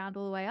from the ground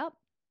all the way up?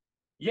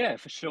 Yeah,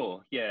 for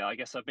sure. Yeah, I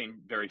guess I've been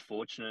very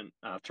fortunate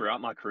throughout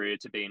my career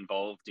to be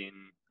involved in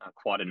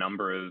quite a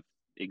number of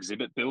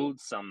exhibit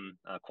builds, some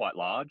quite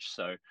large.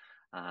 So,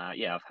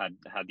 yeah, I've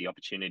had the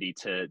opportunity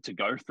to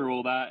go through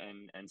all that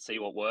and see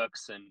what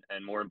works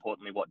and more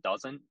importantly what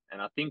doesn't. And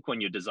I think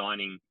when you're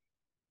designing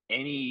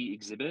any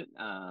exhibit,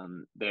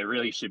 there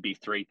really should be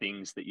three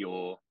things that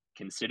you're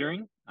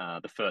considering.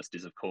 The first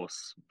is, of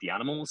course, the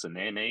animals and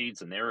their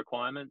needs and their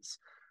requirements.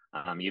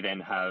 You then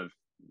have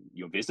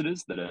your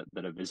visitors that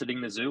are visiting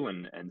the zoo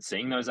and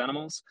seeing those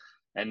animals.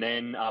 And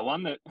then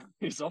one that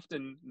is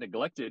often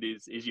neglected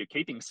is your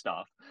keeping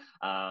staff.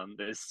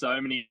 There's so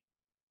many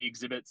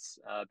exhibits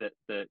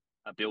that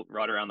are built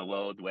right around the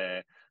world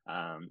where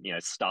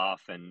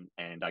staff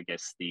and I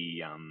guess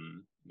the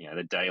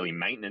daily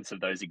maintenance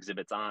of those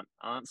exhibits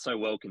aren't so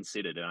well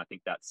considered. And I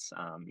think that's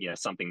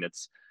something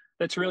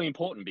that's really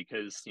important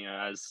because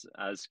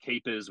as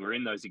keepers, we're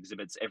in those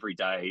exhibits every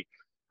day.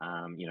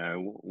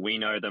 We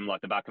know them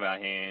like the back of our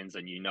hands,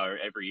 and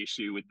every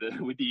issue with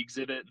the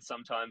exhibit. And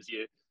sometimes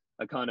you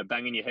are kind of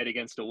banging your head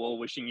against a wall,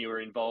 wishing you were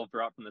involved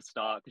right from the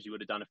start because you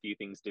would have done a few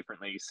things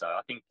differently. So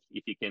I think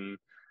if you can,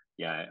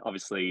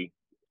 obviously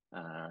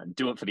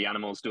do it for the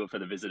animals, do it for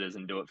the visitors,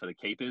 and do it for the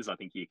keepers, I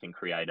think you can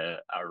create a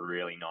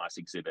really nice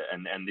exhibit.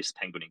 And this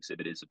penguin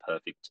exhibit is a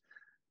perfect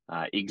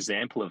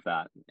example of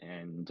that.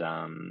 And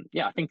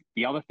yeah, I think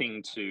the other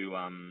thing to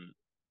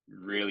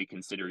really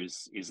consider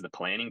is the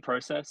planning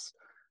process.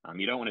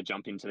 You don't want to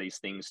jump into these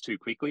things too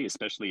quickly,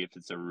 especially if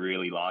it's a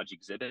really large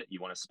exhibit. You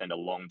want to spend a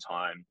long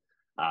time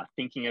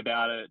thinking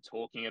about it,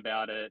 talking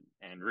about it,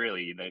 and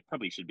really there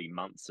probably should be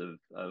months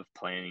of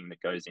planning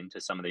that goes into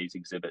some of these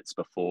exhibits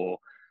before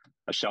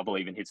a shovel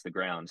even hits the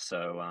ground.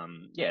 So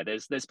yeah,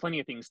 there's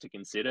plenty of things to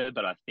consider,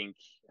 but I think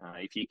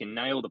if you can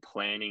nail the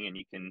planning and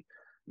you can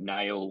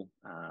nail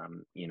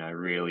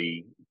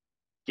really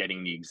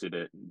getting the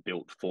exhibit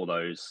built for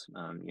those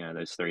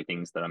those three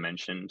things that I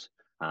mentioned,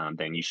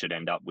 then you should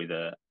end up with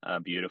a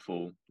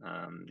beautiful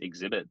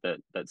exhibit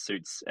that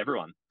suits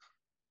everyone,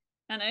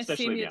 And I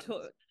especially assume the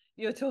animals.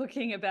 you're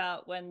talking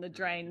about when the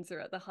drains are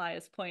at the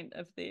highest point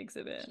of the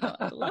exhibit,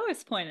 not at the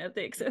lowest point of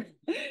the exhibit.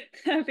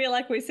 I feel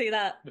like we see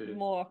that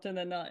more often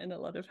than not in a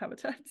lot of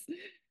habitats.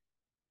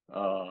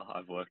 Oh,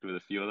 I've worked with a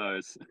few of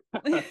those.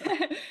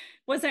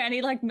 Was there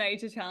any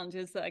major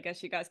challenges that I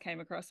guess you guys came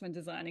across when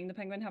designing the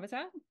penguin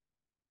habitat?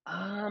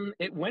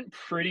 It went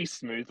pretty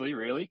smoothly,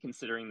 really,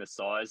 considering the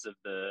size of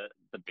the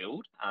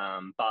build.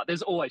 But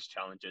there's always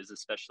challenges,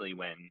 especially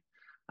when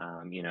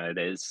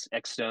There's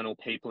external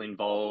people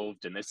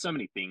involved, and there's so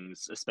many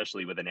things,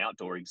 especially with an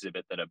outdoor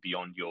exhibit, that are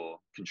beyond your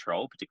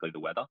control, particularly the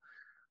weather.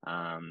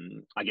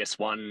 I guess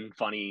one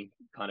funny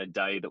kind of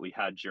day that we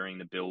had during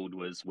the build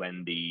was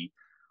when the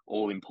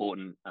all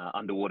important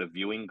underwater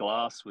viewing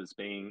glass was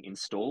being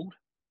installed.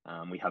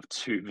 We have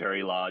two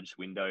very large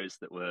windows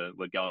that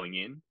were going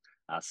in,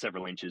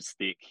 several inches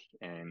thick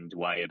and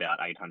weigh about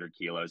 800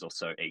 kilos or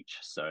so each.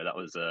 So that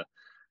was a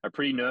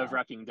pretty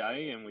nerve-wracking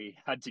day, and we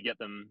had to get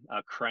them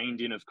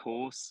craned in, of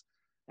course.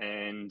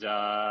 And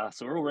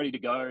so we're all ready to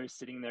go,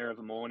 sitting there of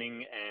a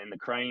morning, and the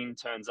crane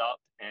turns up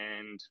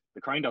and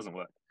the crane doesn't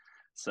work.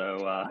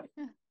 So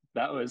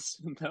that was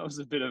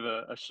a bit of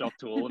a shock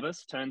to all of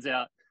us. Turns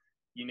out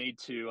you need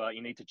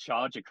to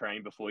charge a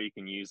crane before you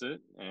can use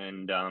it,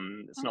 and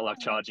it's not like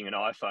charging an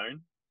iPhone.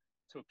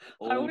 Took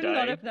all I wouldn't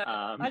day. have thought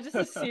of that. I just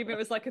assumed it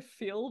was like a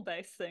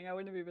fuel-based thing. I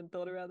wouldn't have even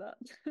thought about that.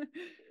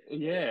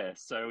 Yeah,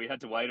 so we had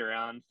to wait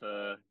around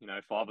for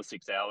 5 or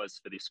 6 hours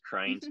for this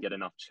crane to get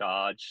enough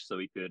charge so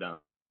we could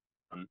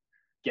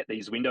get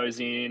these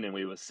windows in, and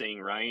we were seeing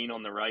rain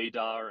on the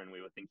radar, and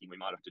we were thinking we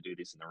might have to do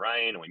this in the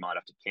rain, and we might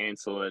have to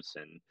cancel it,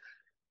 and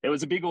it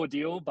was a big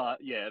ordeal. But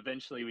yeah,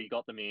 eventually we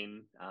got them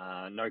in.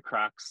 No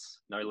cracks,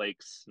 no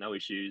leaks, no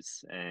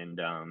issues, and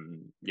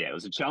yeah, it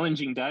was a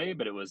challenging day,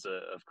 but it was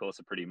of course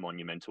a pretty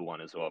monumental one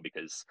as well,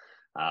 because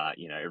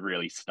it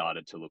really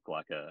started to look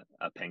like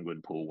a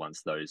penguin pool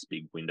once those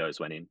big windows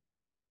went in.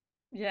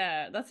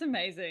 Yeah, that's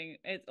amazing.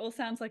 It all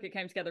sounds like it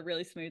came together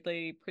really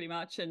smoothly, pretty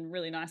much, and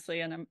really nicely.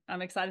 And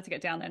I'm excited to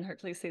get down there and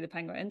hopefully see the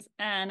penguins.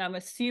 And I'm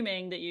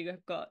assuming that you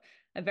have got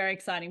a very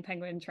exciting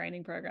penguin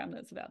training program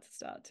that's about to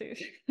start too.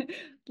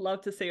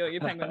 Love to see all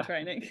your penguin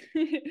training.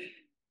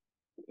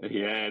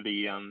 Yeah,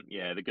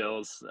 the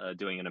girls are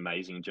doing an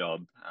amazing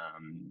job.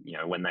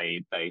 When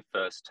they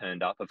first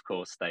turned up, of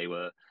course, they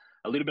were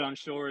a little bit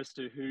unsure as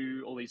to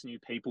who all these new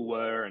people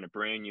were, and a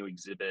brand new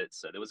exhibit.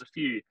 So there was a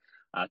few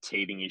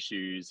teething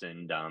issues,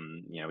 and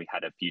we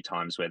had a few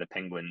times where the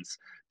penguins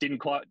didn't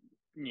quite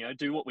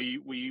do what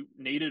we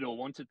needed or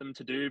wanted them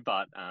to do.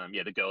 But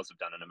the girls have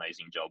done an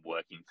amazing job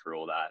working through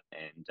all that,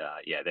 and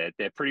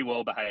they're pretty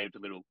well behaved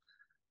little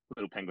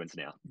penguins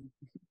now.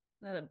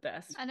 They're the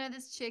best. I know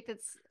this chick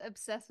that's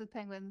obsessed with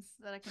penguins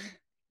that I can,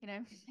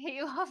 hit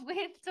you off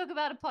with. Talk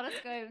about a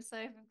potascope. So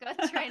if we've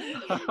got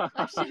training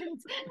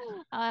questions,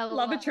 I'll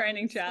love a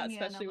training chat, swing you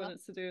a especially when number.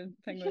 it's to do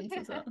with penguins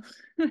as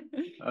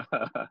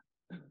well.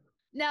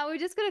 Now we've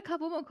just got a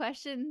couple more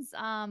questions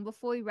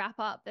before we wrap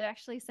up. They're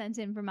actually sent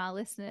in from our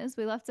listeners.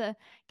 We love to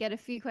get a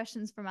few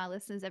questions from our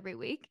listeners every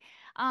week.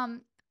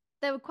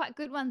 They were quite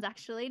good ones,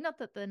 actually. Not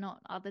that they're not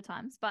other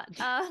times, but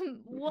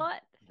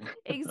what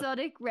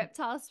exotic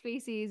reptile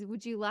species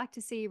would you like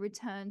to see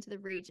return to the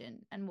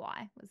region, and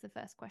why? Was the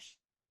first question.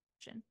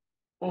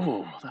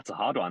 Oh, that's a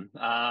hard one.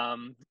 So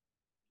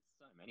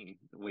many.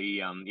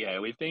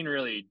 We've been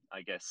really,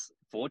 I guess,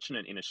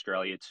 fortunate in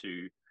Australia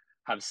to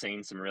have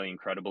seen some really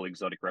incredible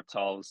exotic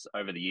reptiles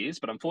over the years,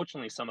 but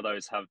unfortunately, some of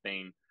those have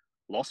been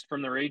lost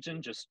from the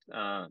region just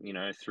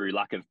through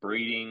lack of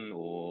breeding,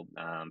 or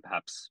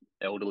perhaps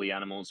elderly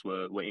animals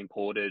were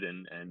imported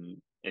and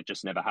it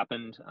just never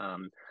happened.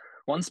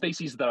 One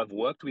species that I've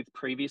worked with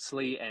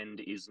previously and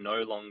is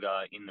no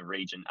longer in the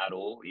region at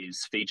all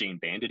is Fijian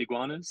banded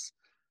iguanas.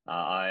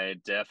 I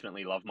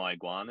definitely love my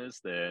iguanas.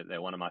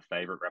 They're one of my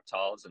favorite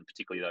reptiles, and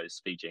particularly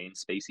those Fijian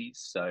species.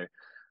 So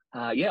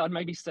I'd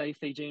maybe say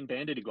Fijian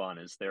banded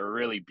iguanas. They're a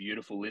really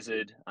beautiful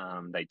lizard.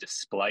 They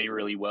display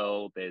really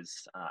well.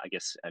 There's, I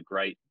guess, a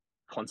great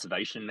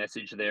conservation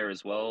message there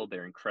as well.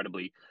 They're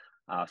incredibly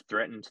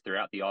threatened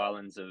throughout the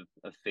islands of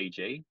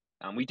Fiji.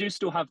 We do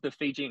still have the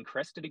Fijian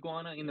crested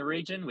iguana in the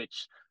region,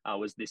 which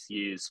was this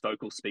year's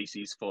focal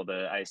species for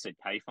the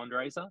ASZK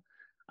fundraiser.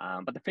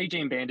 But the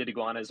Fijian banded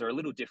iguanas are a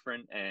little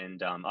different,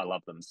 and I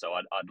love them. So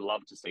I'd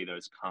love to see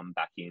those come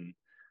back in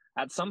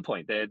at some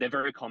point. They're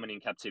very common in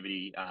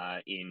captivity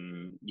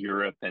in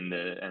Europe and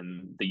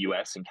the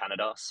US and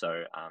Canada.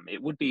 So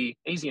it would be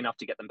easy enough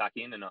to get them back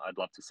in, and I'd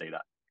love to see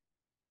that.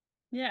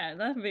 Yeah,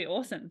 that would be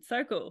awesome.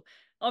 So cool.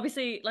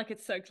 Obviously, like,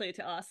 it's so clear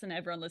to us and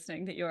everyone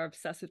listening that you're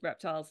obsessed with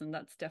reptiles, and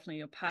that's definitely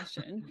your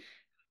passion.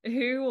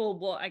 Who or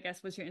what, I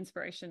guess, was your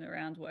inspiration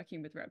around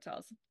working with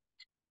reptiles?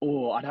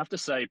 Oh, I'd have to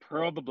say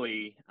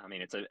probably, I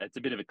mean, it's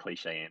a bit of a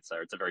cliche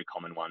answer. It's a very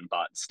common one,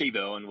 but Steve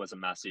Irwin was a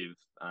massive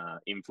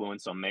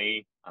influence on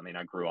me. I mean,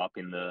 I grew up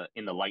in the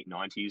late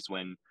 90s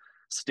when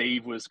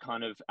Steve was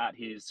kind of at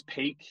his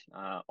peak,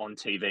 on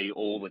TV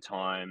all the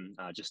time,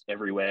 just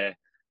everywhere.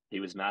 He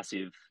was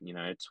massive,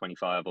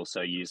 25 or so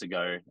years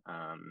ago,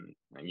 and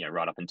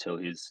right up until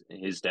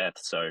his death.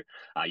 So,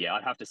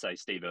 I'd have to say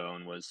Steve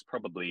Irwin was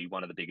probably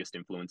one of the biggest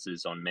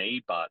influences on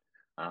me. But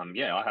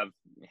I have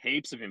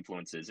heaps of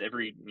influences.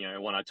 Every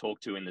one I talk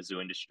to in the zoo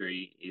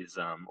industry is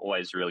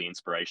always really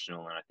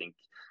inspirational, and I think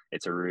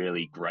it's a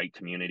really great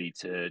community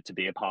to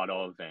be a part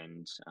of.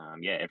 And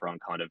everyone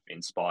kind of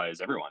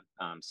inspires everyone.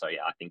 I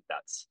think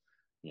that's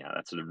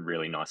a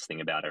really nice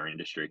thing about our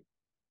industry.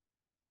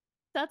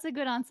 That's a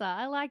good answer.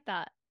 I like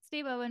that.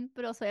 Steve Owen,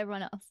 but also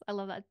everyone else. I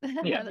love that.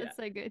 Yeah. That's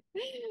so good.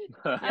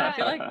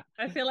 Yeah,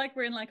 I feel like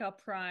we're in like our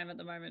prime at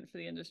the moment for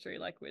the industry,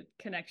 like with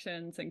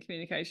connections and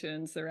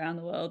communications around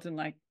the world and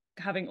like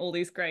having all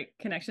these great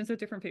connections with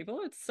different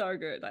people. It's so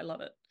good. I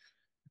love it.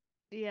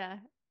 Yeah,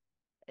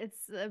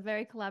 it's a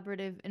very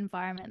collaborative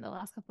environment the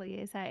last couple of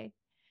years, hey?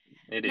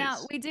 It Now,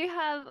 is. we do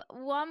have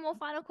one more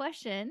final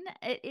question.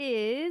 It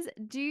is,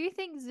 do you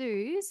think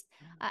zoos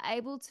are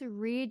able to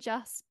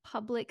readjust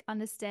public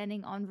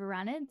understanding on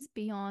varanids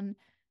beyond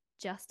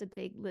just a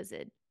big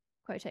lizard?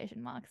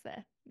 Quotation marks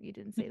there. You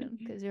didn't see them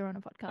because you're on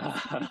a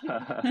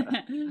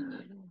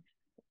podcast.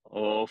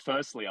 Well,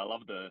 firstly, I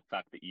love the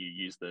fact that you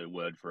use the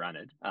word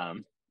varanid.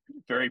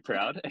 Very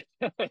proud.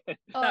 Oh,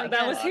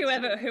 That was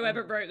yes.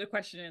 whoever wrote the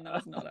question in. That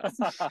was not us.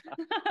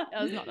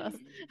 That was not us.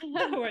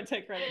 I won't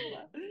take credit for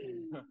that.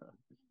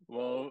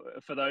 Well,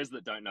 for those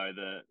that don't know,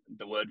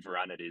 the word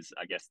varanid is,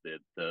 I guess,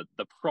 the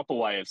proper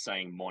way of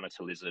saying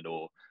monitor lizard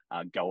or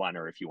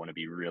goanna, if you want to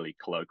be really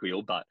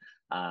colloquial. But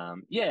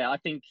yeah, I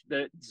think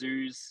that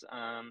zoos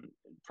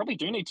probably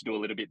do need to do a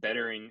little bit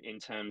better in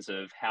terms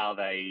of how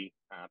they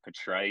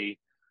portray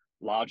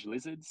large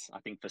lizards. I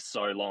think for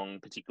so long,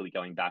 particularly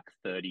going back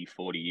 30,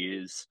 40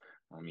 years,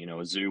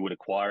 a zoo would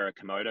acquire a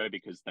Komodo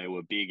because they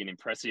were big and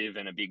impressive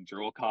and a big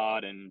draw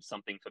card and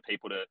something for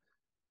people to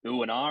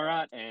ooh and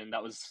ah at, and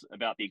that was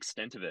about the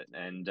extent of it.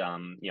 And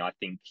I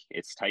think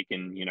it's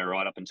taken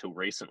right up until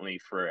recently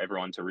for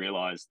everyone to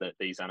realize that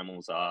these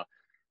animals are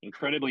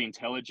incredibly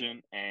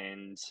intelligent,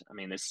 and I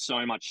mean, there's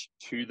so much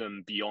to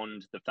them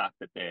beyond the fact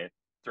that they're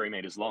 3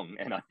 meters long.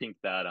 And I think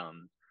that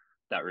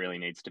that really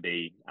needs to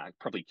be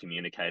probably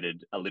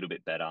communicated a little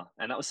bit better.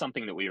 And that was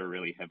something that we were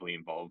really heavily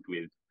involved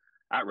with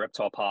at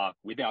Reptile Park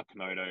with our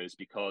Komodos,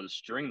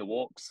 because during the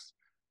walks,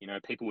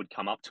 people would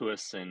come up to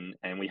us, and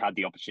we had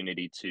the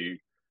opportunity to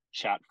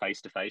chat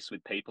face to face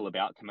with people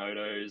about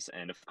Komodos.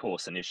 And of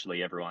course,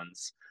 initially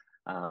everyone's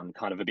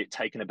kind of a bit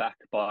taken aback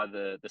by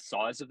the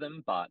size of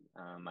them, but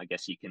I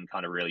guess you can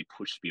kind of really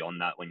push beyond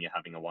that when you're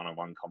having a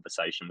one-on-one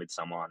conversation with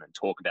someone and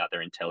talk about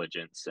their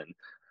intelligence, and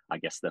I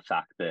guess the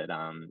fact that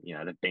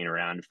they've been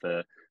around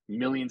for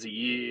millions of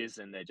years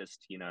and they're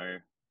just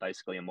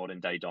basically a modern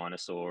day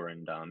dinosaur.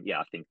 And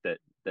I think that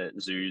the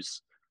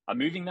zoos are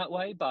moving that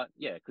way, but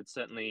yeah, could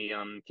certainly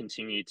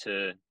continue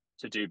to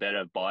do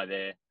better by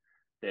their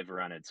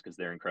varanids, because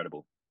they're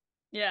incredible.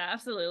 Yeah,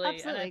 absolutely. And I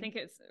Absolutely. think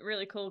it's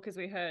really cool because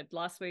we heard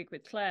last week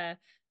with Claire,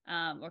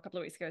 or a couple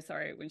of weeks ago,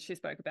 sorry, when she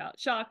spoke about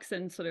sharks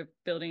and sort of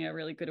building a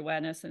really good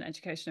awareness and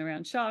education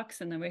around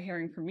sharks. And then we're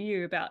hearing from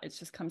you about it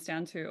just comes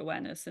down to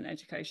awareness and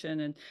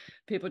education and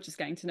people just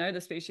getting to know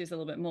the species a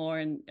little bit more.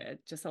 And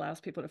it just allows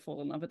people to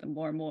fall in love with them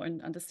more and more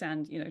and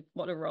understand,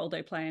 what a role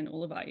they play in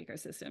all of our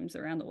ecosystems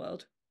around the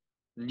world.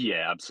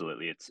 Yeah,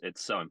 absolutely.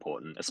 It's so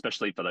important,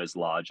 especially for those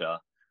larger,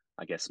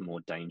 I guess,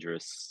 more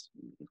dangerous,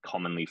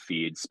 commonly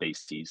feared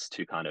species,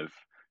 to kind of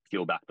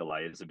peel back the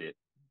layers a bit.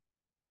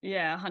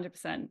 Yeah,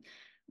 100%.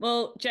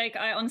 Well, Jake,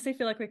 I honestly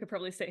feel like we could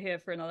probably sit here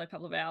for another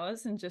couple of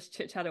hours and just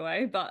chit chat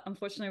away, but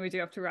unfortunately we do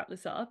have to wrap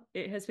this up.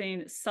 It has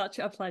been such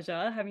a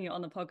pleasure having you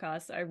on the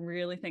podcast. I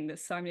really think that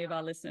so many of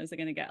our listeners are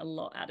going to get a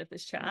lot out of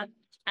this chat.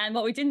 And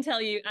what we didn't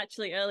tell you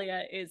actually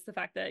earlier is the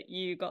fact that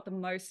you got the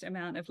most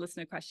amount of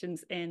listener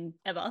questions in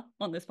ever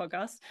on this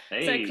podcast.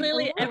 Hey. So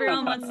clearly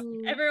everyone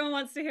Ooh.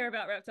 wants to hear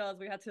about reptiles.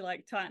 We had to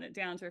like tighten it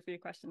down to a few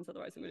questions,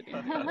 otherwise it would have been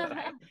a bit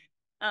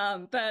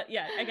boring. But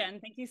yeah, again,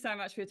 thank you so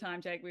much for your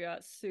time, Jake. We are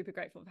super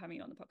grateful for having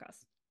you on the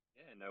podcast.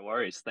 Yeah, no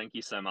worries. Thank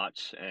you so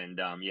much.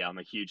 And I'm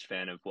a huge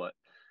fan of what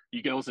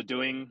you girls are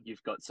doing.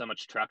 You've got so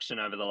much traction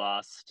over the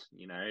last,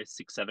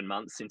 6, 7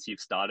 months since you've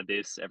started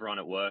this. Everyone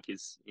at work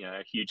is,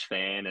 a huge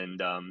fan.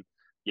 And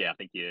I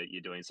think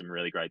you're doing some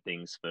really great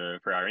things for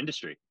our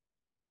industry.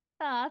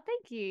 Thank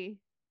you.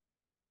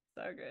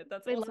 So good.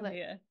 That's We awesome love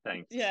it.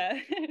 Thanks. Yeah.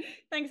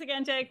 Thanks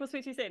again, Jake. We'll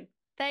speak to you soon.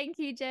 Thank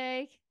you,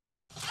 Jake.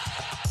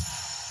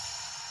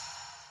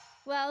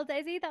 Well,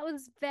 Daisy, that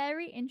was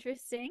very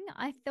interesting.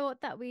 I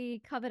thought that we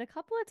covered a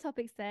couple of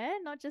topics there,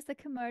 not just the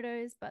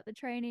Komodos, but the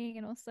training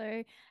and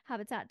also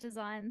habitat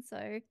design.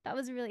 So that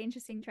was a really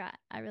interesting chat.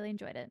 I really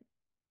enjoyed it.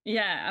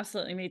 Yeah,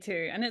 absolutely. Me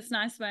too. And it's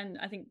nice when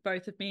I think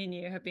both of me and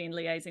you have been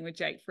liaising with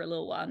Jake for a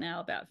little while now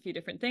about a few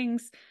different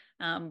things.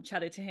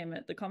 Chatted to him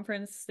at the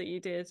conference that you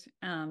did.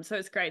 So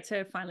it's great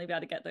to finally be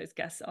able to get those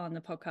guests on the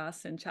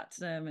podcast and chat to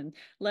them and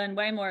learn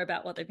way more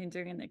about what they've been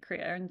doing in their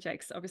career. And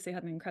Jake's obviously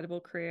had an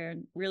incredible career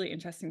and really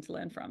interesting to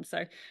learn from.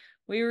 So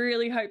we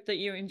really hope that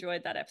you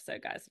enjoyed that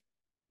episode, guys.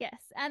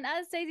 Yes. And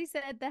as Daisy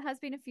said, there has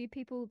been a few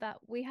people that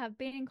we have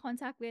been in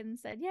contact with and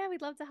said, yeah,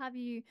 we'd love to have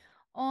you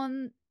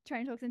on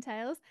Train Talks and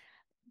Tales.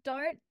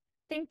 Don't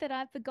think that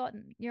I've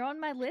forgotten. You're on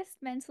my list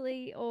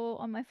mentally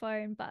or on my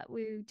phone, but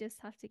we just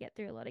have to get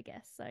through a lot of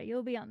guests. So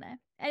you'll be on there.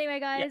 Anyway,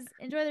 guys,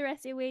 enjoy the rest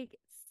of your week.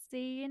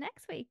 See you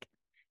next week.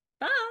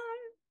 Bye.